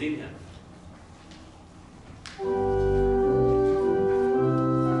our closing hymn.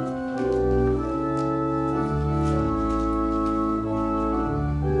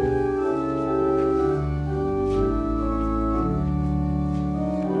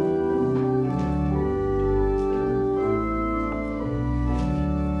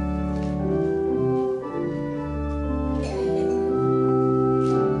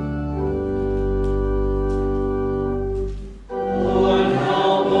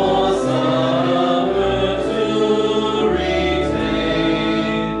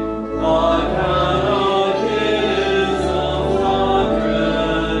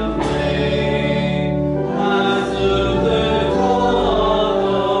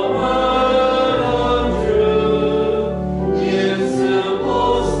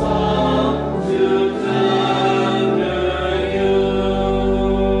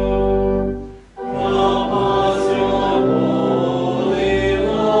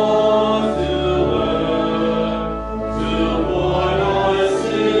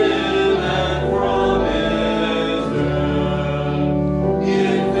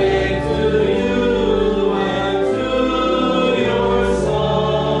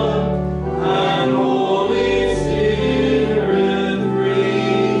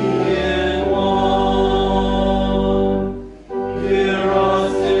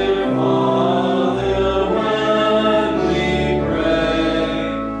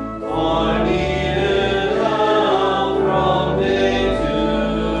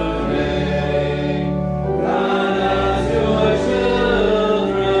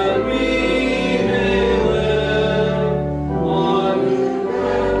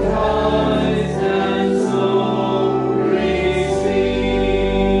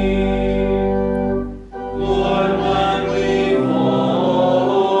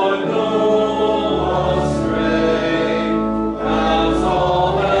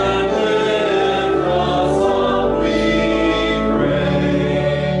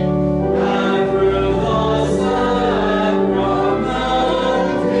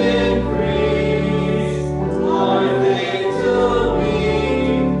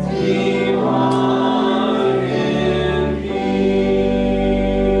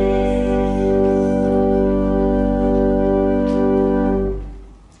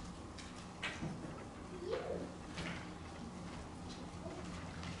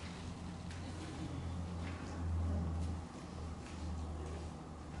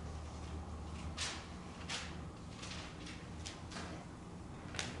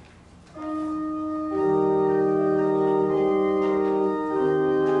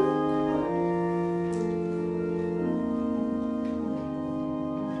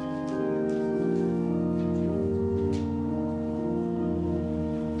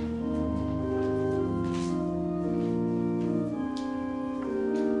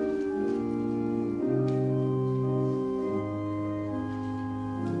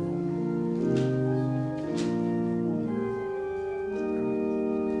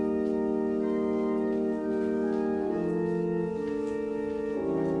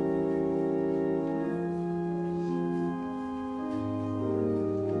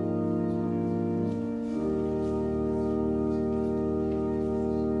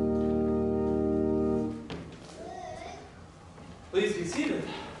 Please be seated.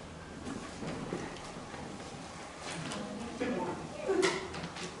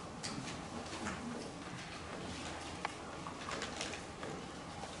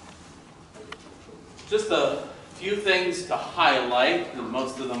 Just a few things to highlight, and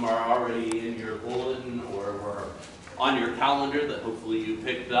most of them are already in your bulletin or were on your calendar that hopefully you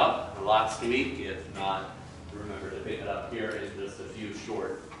picked up last week. If not, remember to pick it up here in just a few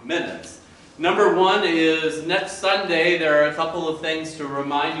short minutes. Number one is next Sunday. There are a couple of things to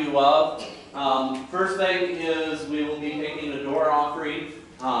remind you of. First thing is we will be taking a door offering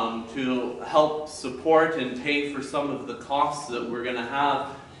to help support and pay for some of the costs that we're going to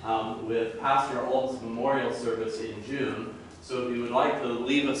have with Pastor Olt's memorial service in June. So if you would like to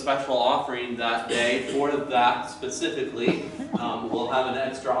leave a special offering that day for that specifically, we'll have an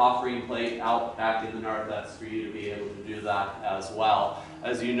extra offering plate out back in the Narthex for you to be able to do that as well.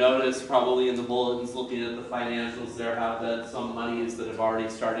 As you notice, probably in the bulletins, looking at the financials, there have been some monies that have already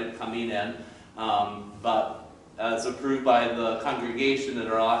started coming in. But as approved by the congregation at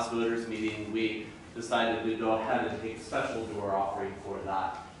our last voters meeting, we decided to go ahead and take a special door offering for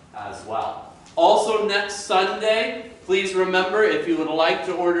that as well. Also next Sunday, please remember, if you would like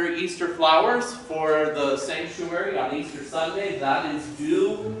to order Easter flowers for the sanctuary on Easter Sunday, that is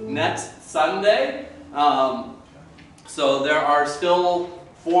due next Sunday. So there are still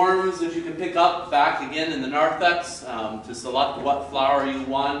forms that you can pick up back again in the narthex to select what flower you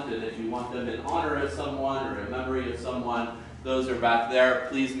want, and if you want them in honor of someone or in memory of someone, those are back there.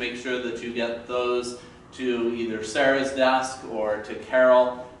 Please make sure that you get those to either Sarah's desk or to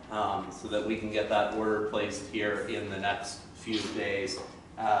Carol, so that we can get that order placed here in the next few days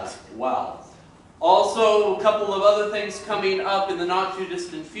as well. Also, a couple of other things coming up in the not too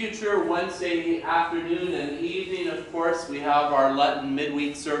distant future. Wednesday afternoon and evening, of course, we have our Lenten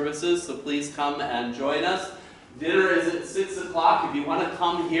midweek services, so please come and join us. Dinner is at 6 o'clock. If you want to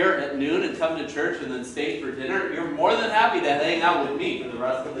come here at noon and come to church and then stay for dinner, you're more than happy to hang out with me for the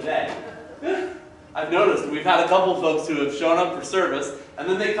rest of the day. I've noticed we've had a couple folks who have shown up for service, and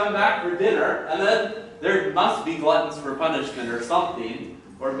then they come back for dinner, and then there must be gluttons for punishment or something,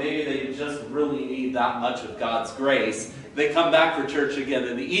 or maybe they just really need that much of God's grace. They come back for church again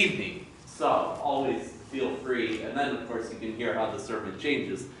in the evening. So always feel free, and then of course you can hear how the sermon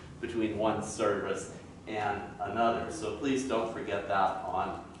changes between one service and another. So please don't forget that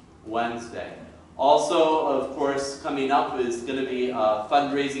on Wednesday. Also, of course, coming up is going to be a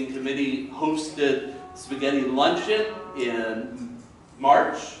fundraising committee hosted spaghetti luncheon in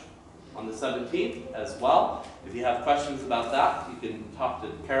March on the 17th as well. If you have questions about that, you can talk to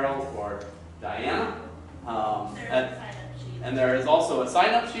Carol or Diana. And there is also a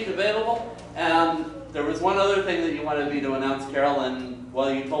sign-up sheet available. And there was one other thing that you wanted me to announce, Carol, and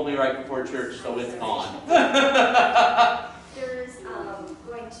well, you told me right before church, so it's gone. There's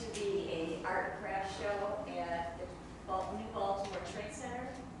going to be an art and craft show at the New Baltimore Trade Center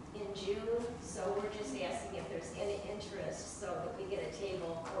in June. So we're just asking if there's any interest so that we get a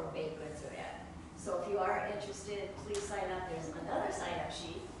table for baked goods for that. So if you are interested, please sign up. There's another sign-up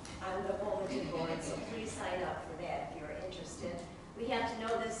sheet on the bulletin board, so please sign up for that if you're interested. We have to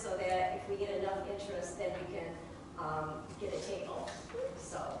know this so that if we get enough interest, then we can get a table.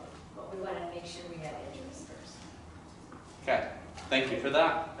 So, but we want to make sure we have interest first. Okay, thank you for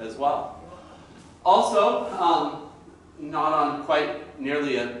that as well. Also, not on quite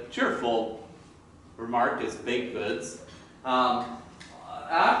nearly a cheerful remark as baked goods.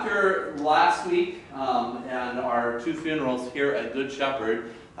 After last week and our two funerals here at Good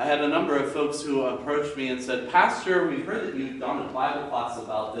Shepherd, I had a number of folks who approached me and said, Pastor, we've heard that you've done a Bible class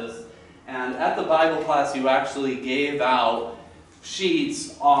about this, and at the Bible class you actually gave out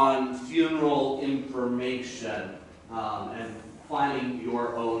sheets on funeral information and planning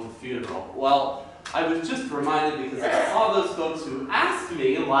your own funeral. Well, I was just reminded because I saw those folks who asked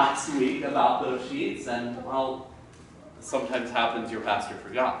me last week about those sheets, and well, sometimes happens your pastor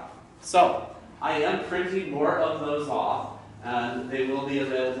forgot. So, I am printing more of those off, and they will be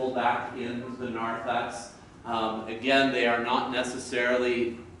available back in the narthex. Again, they are not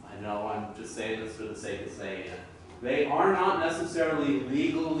necessarily, I know I'm just saying this for the sake of saying it, they are not necessarily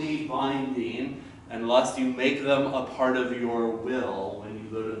legally binding unless you make them a part of your will when you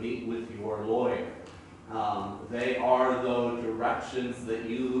go to meet with your lawyer. They are, though, directions that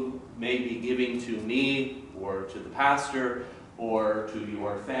you may be giving to me or to the pastor or to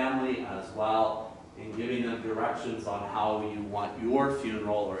your family as well, in giving them directions on how you want your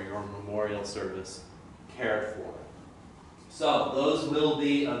funeral or your memorial service cared for. So those will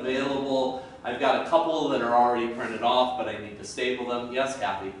be available. I've got a couple that are already printed off, but I need to staple them. Yes,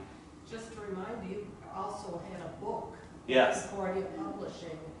 Kathy? Just to remind you, also had a book. Yes. Concordia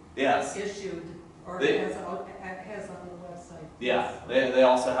Publishing. Yes. Issued, or has on the website. Yeah, they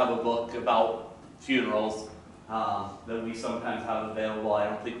also have a book about funerals that we sometimes have available. I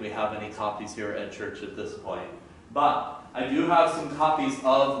don't think we have any copies here at church at this point. But I do have some copies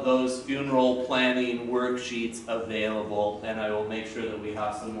of those funeral planning worksheets available, and I will make sure that we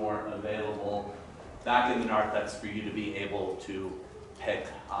have some more available back in the narthex for you to be able to pick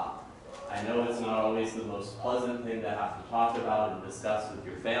up. I know always the most pleasant thing to have to talk about and discuss with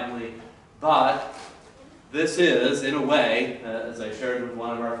your family. But this is, in a way, as I shared with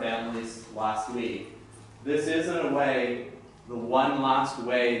one of our families last week, this is, in a way, the one last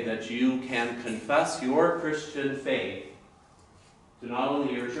way that you can confess your Christian faith to not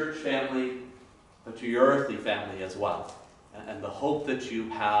only your church family, but to your earthly family as well, and the hope that you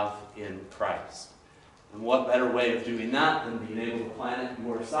have in Christ. And what better way of doing that than being able to plan it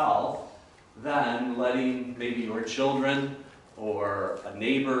yourself than letting maybe your children or a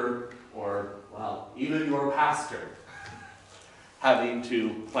neighbor or, well, even your pastor having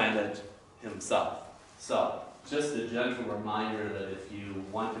to plan it himself. So, just a gentle reminder that if you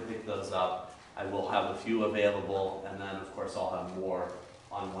want to pick those up, I will have a few available, and then of course I'll have more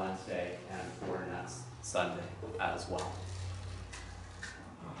on Wednesday and for next Sunday as well.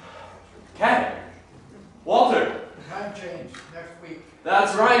 Okay. Walter. Time change next week.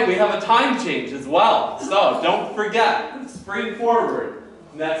 That's right, we have a time change as well. So don't forget, spring forward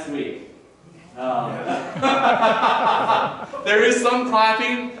next week. There is some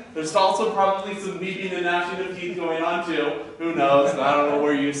clapping. There's also probably some beating and gnashing of teeth going on too. Who knows? I don't know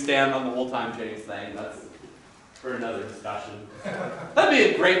where you stand on the whole time change thing. That's for another discussion. That'd be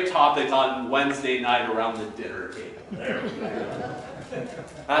a great topic on Wednesday night around the dinner table. There we go.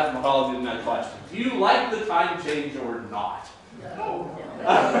 That's probably my question. Do you like the time change or not? No.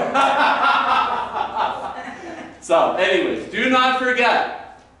 So, anyways, do not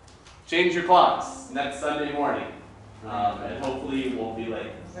forget, change your clocks next Sunday morning. And hopefully you won't be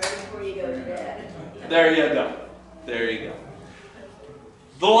late. Right before you go to bed. There you go. There you go.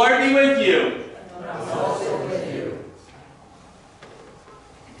 The Lord be with you.